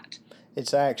feeding that?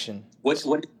 It's action. What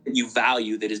you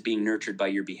value that is being nurtured by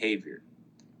your behavior?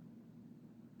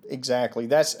 Exactly.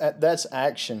 That's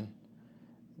action.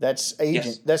 That's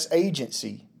Yes. That's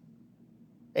agency.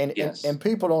 And, yes. and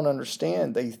people don't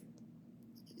understand.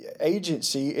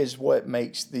 Agency is what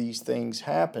makes these things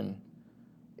happen.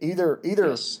 Either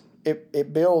Yes.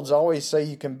 it builds. I always say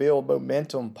you can build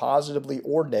momentum positively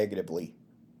or negatively.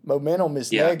 Momentum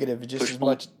is negative just as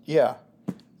much. Yeah.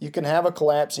 You can have a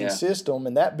collapsing system,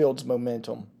 and that builds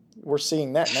momentum. We're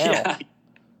seeing that now. Yeah.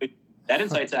 That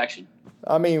incites action.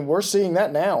 I mean, we're seeing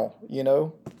that now, you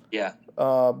know. Yeah.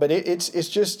 But it's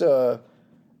just it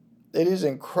is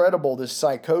incredible, this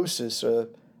psychosis,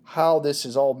 how this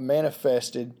is all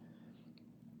manifested.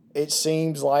 It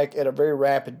seems like at a very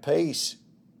rapid pace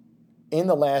in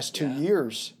the last 2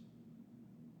 years.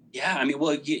 Yeah, I mean,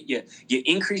 well, you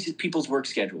increase people's work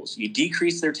schedules. You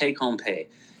decrease their take-home pay.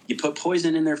 You put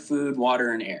poison in their food,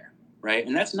 water, and air, right?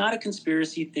 And that's not a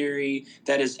conspiracy theory.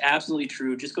 That is absolutely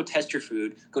true. Just go test your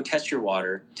food. Go test your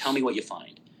water. Tell me what you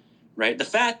find, right? The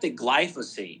fact that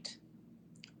glyphosate,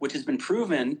 which has been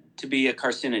proven to be a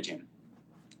carcinogen,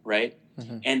 right?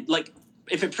 Mm-hmm. And like,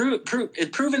 if it's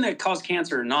proven that it caused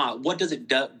cancer or not, what does it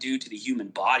do to the human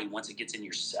body once it gets in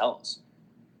your cells,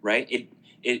 right?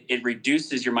 It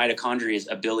reduces your mitochondria's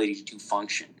ability to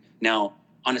function. Now,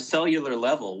 on a cellular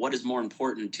level, what is more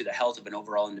important to the health of an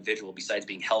overall individual besides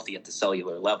being healthy at the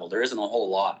cellular level? There isn't a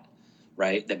whole lot,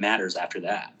 right, that matters after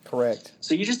that. Correct.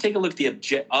 So you just take a look at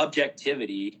the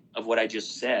objectivity of what I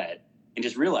just said and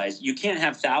just realize you can't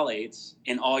have phthalates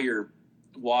in all your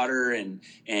water and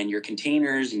your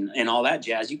containers and all that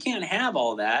jazz. You can't have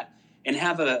all that and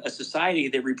have a society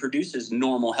that reproduces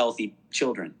normal, healthy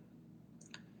children.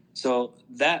 So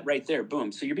that right there,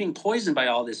 boom. So you're being poisoned by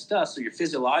all this stuff. So your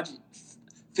physiology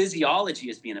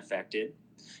is being affected.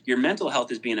 Your mental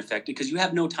health is being affected because you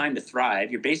have no time to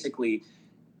thrive. You're basically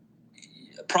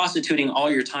prostituting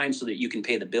all your time so that you can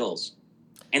pay the bills.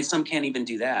 And some can't even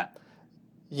do that.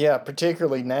 Yeah,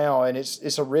 particularly now. And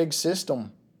it's a rigged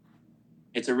system.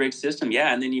 It's a rigged system,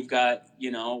 yeah. And then you've got,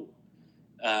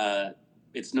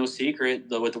 it's no secret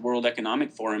what the World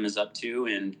Economic Forum is up to.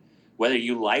 And whether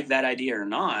you like that idea or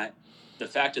not, the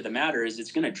fact of the matter is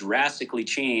it's going to drastically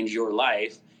change your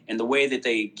life. And the way that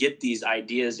they get these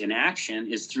ideas in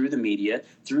action is through the media,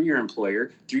 through your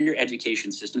employer, through your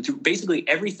education system, through basically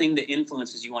everything that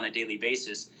influences you on a daily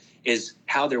basis is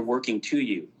how they're working to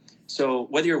you. So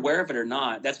whether you're aware of it or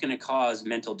not, that's going to cause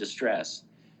mental distress.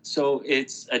 So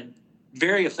it's a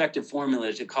very effective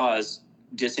formula to cause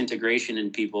disintegration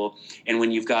in people. And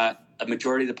when you've got a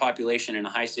majority of the population in a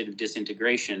high state of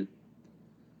disintegration,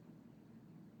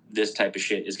 this type of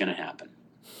shit is going to happen.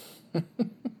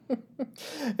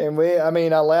 And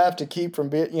I laugh to keep from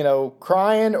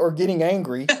crying or getting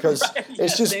angry because right,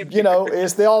 it's just,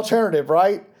 it's the alternative,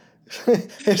 right?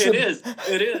 It is.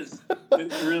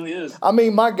 It really is. I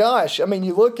mean, my gosh. I mean,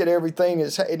 you look at everything, and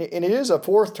it is a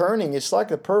fourth turning. It's like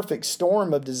a perfect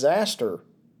storm of disaster.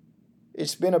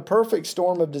 It's been a perfect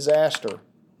storm of disaster.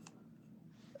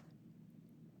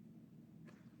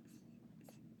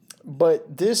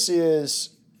 But this is...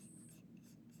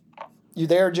 You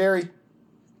there, Jerry?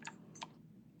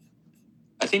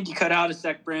 I think you cut out a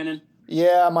sec, Brandon.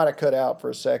 Yeah, I might have cut out for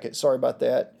a second. Sorry about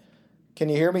that. Can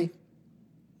you hear me?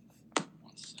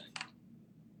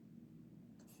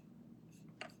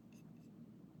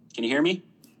 Can you hear me?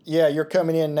 Yeah, you're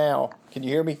coming in now. Can you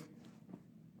hear me?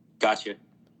 Gotcha.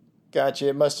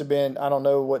 It must have been, I don't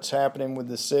know what's happening with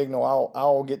the signal.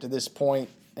 I'll get to this point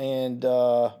and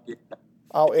I'll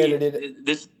edit it.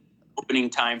 This opening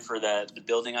time for the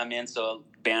building I'm in, so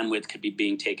bandwidth could be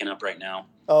being taken up right now.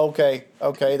 Okay,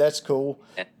 that's cool.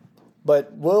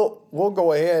 But we'll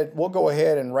go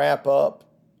ahead and wrap up.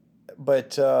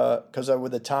 But because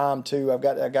with the time too, I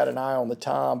got an eye on the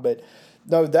time. But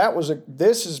no,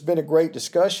 this has been a great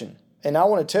discussion, and I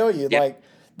want to tell you, like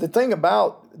the thing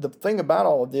about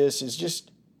all of this is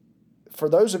just for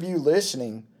those of you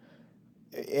listening,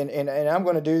 and I'm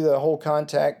going to do the whole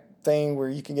contact thing where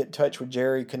you can get in touch with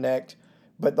Jerry, connect.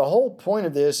 But the whole point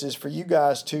of this is for you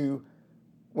guys to,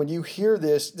 when you hear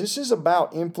this is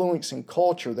about influencing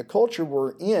culture. The culture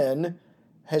we're in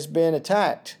has been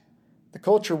attacked. The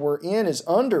culture we're in is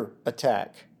under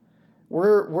attack.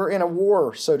 We're in a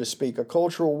war, so to speak, a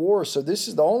cultural war. So this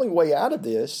is the only way out of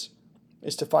this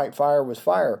is to fight fire with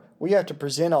fire. We have to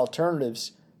present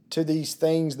alternatives to these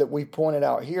things that we pointed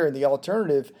out here. And the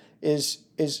alternative is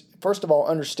first of all,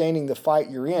 understanding the fight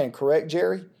you're in. Correct,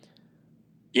 Jerry?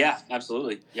 Yeah,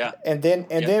 absolutely. Yeah. And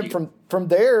then from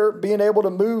there, being able to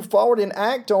move forward and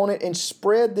act on it and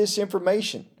spread this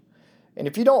information. And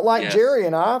if you don't like Jerry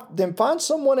and I, then find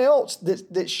someone else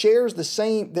that shares the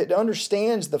same, that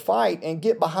understands the fight, and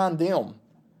get behind them.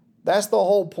 That's the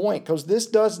whole point, because this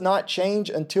does not change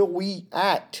until we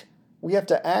act. We have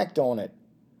to act on it.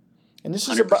 And this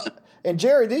is 100%. about, and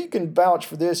Jerry, you can vouch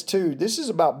for this too. This is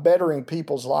about bettering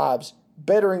people's lives,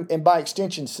 bettering, and by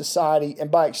extension, society,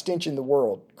 and by extension, the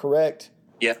world. Correct?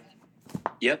 Yep.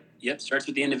 Starts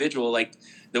with the individual. Like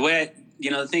the way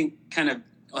the thing kind of,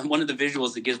 one of the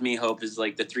visuals that gives me hope is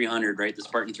like the 300, right? The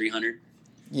Spartan 300.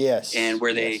 Yes. And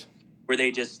where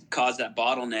they just cause that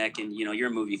bottleneck, and you're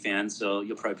a movie fan, so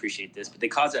you'll probably appreciate this, but they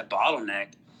cause that bottleneck.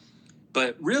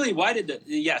 But really, why did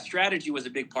strategy was a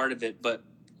big part of it, but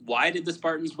why did the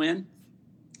Spartans win?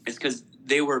 It's because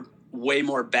they were way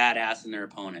more badass than their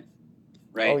opponent,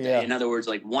 right? Oh, yeah. In other words,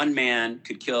 like one man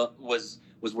was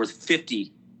worth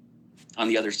 50 on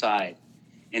the other side.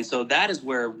 And so that is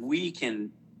where we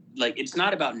can, like, it's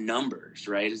not about numbers,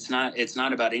 right? It's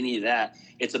not about any of that.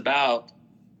 It's about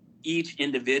each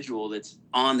individual that's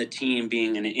on the team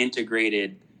being an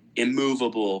integrated,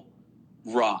 immovable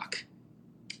rock,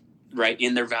 right,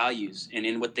 in their values and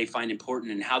in what they find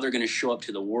important and how they're going to show up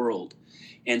to the world.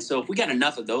 And so if we got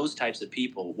enough of those types of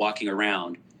people walking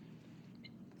around,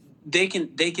 they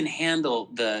can handle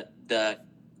the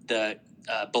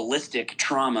ballistic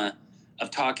trauma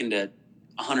of talking to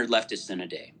 100 leftists in a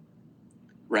day,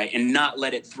 right, and not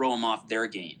let it throw them off their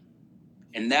game.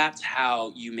 And that's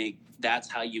how you make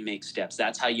steps.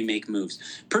 That's how you make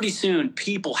moves. Pretty soon,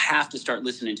 people have to start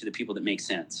listening to the people that make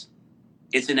sense.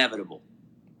 It's inevitable.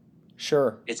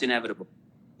 Sure. It's inevitable.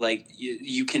 Like,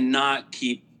 you cannot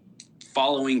keep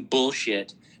following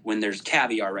bullshit when there's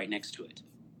caviar right next to it.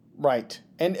 Right.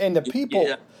 And the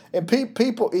people,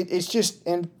 people, it's just,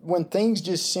 and when things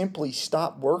just simply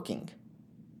stop working,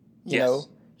 you know,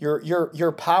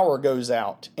 your power goes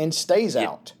out and stays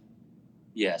out.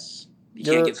 Yes. You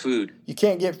can't get food. You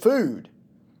can't get food.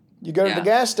 You go to the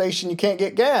gas station, you can't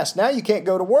get gas. Now you can't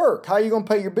go to work. How are you going to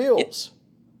pay your bills?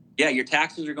 Yeah, your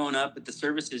taxes are going up, but the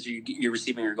services you're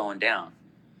receiving are going down,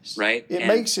 right?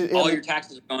 All your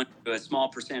taxes are going to a small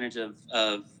percentage of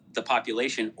the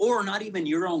population, or not even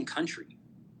your own country.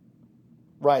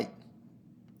 Right.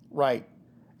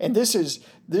 And this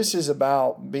is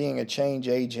about being a change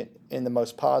agent in the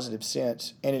most positive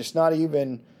sense. And it's not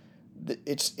even,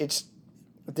 this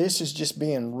is just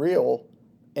being real,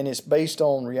 and it's based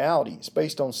on reality. It's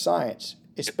based on science.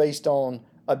 It's based on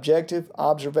objective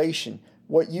observation,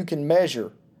 what you can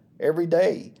measure every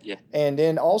day. Yeah. And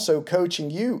then also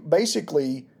coaching you.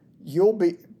 Basically,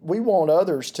 we want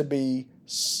others to be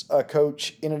a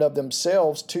coach in and of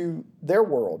themselves to their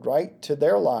world, right? To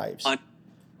their lives.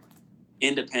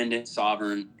 Independent,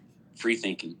 sovereign, free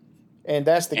thinking. And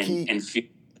that's the key. And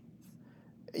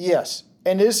yes.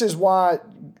 And this is why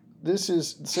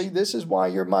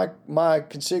you're my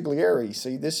consigliere.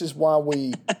 See, this is why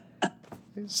we.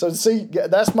 So see,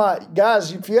 that's my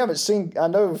guys. If you haven't seen, I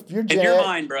know if you're Gen X, you're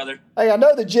mine, brother. Hey, I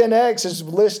know the Gen X is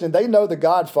listening. They know The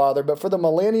Godfather, but for the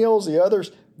millennials, the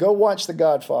others, go watch The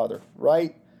Godfather.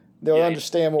 Right? They'll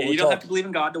understand what we're talking. You don't have to believe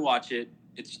in God to watch it.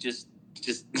 It's just.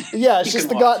 Yeah, it's just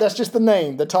the God. That's just the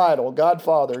name, the title,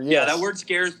 Godfather. Yes. Yeah, that word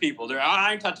scares people.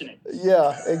 I ain't touching it.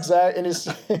 Yeah, exactly. And it's,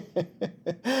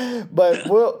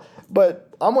 but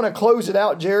I'm going to close it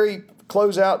out, Jerry.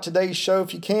 Close out today's show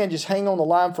if you can. Just hang on the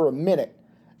line for a minute,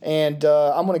 and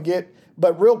I'm going to get.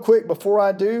 But real quick before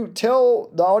I do,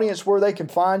 tell the audience where they can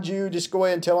find you. Just go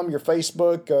ahead and tell them your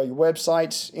Facebook, your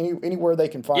websites, anywhere they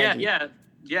can find you.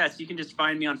 Yes. You can just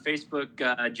find me on Facebook,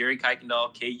 Jerry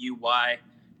Kuykendall, Kuykendall.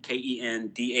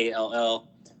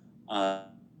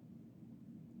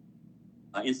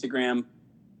 Instagram,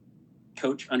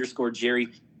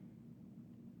 Coach_Jerry,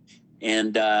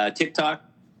 and TikTok,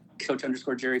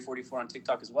 Coach_Jerry44 on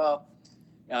TikTok as well.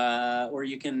 Or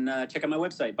you can check out my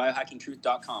website,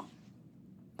 biohackingtruth.com.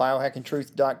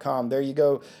 Biohackingtruth.com. There you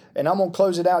go. And I'm going to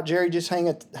close it out, Jerry. Just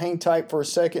hang tight for a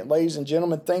second, ladies and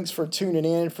gentlemen. Thanks for tuning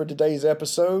in for today's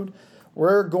episode.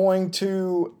 We're going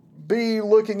to be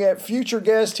looking at future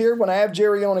guests here. When I have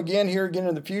Jerry on again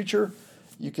in the future,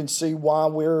 you can see why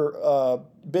we're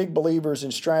big believers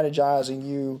in strategizing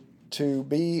you to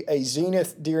be a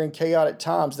zenith during chaotic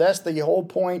times. That's the whole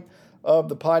point of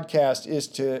the podcast,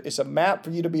 it's a map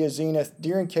for you to be a zenith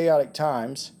during chaotic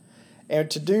times. And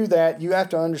to do that, you have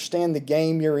to understand the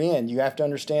game you're in. You have to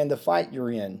understand the fight you're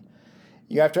in.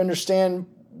 You have to understand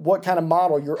what kind of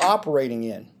model you're operating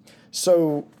in.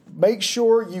 So Make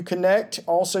sure you connect.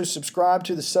 Also, subscribe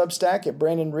to the Substack at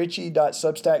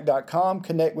brandonritchie.substack.com.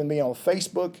 Connect with me on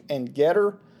Facebook and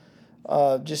Getter.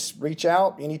 Just reach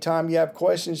out. Anytime you have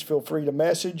questions, feel free to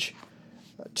message.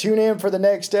 Tune in for the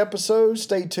next episode.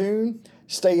 Stay tuned.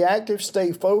 Stay active.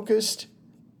 Stay focused.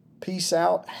 Peace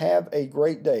out. Have a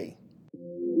great day.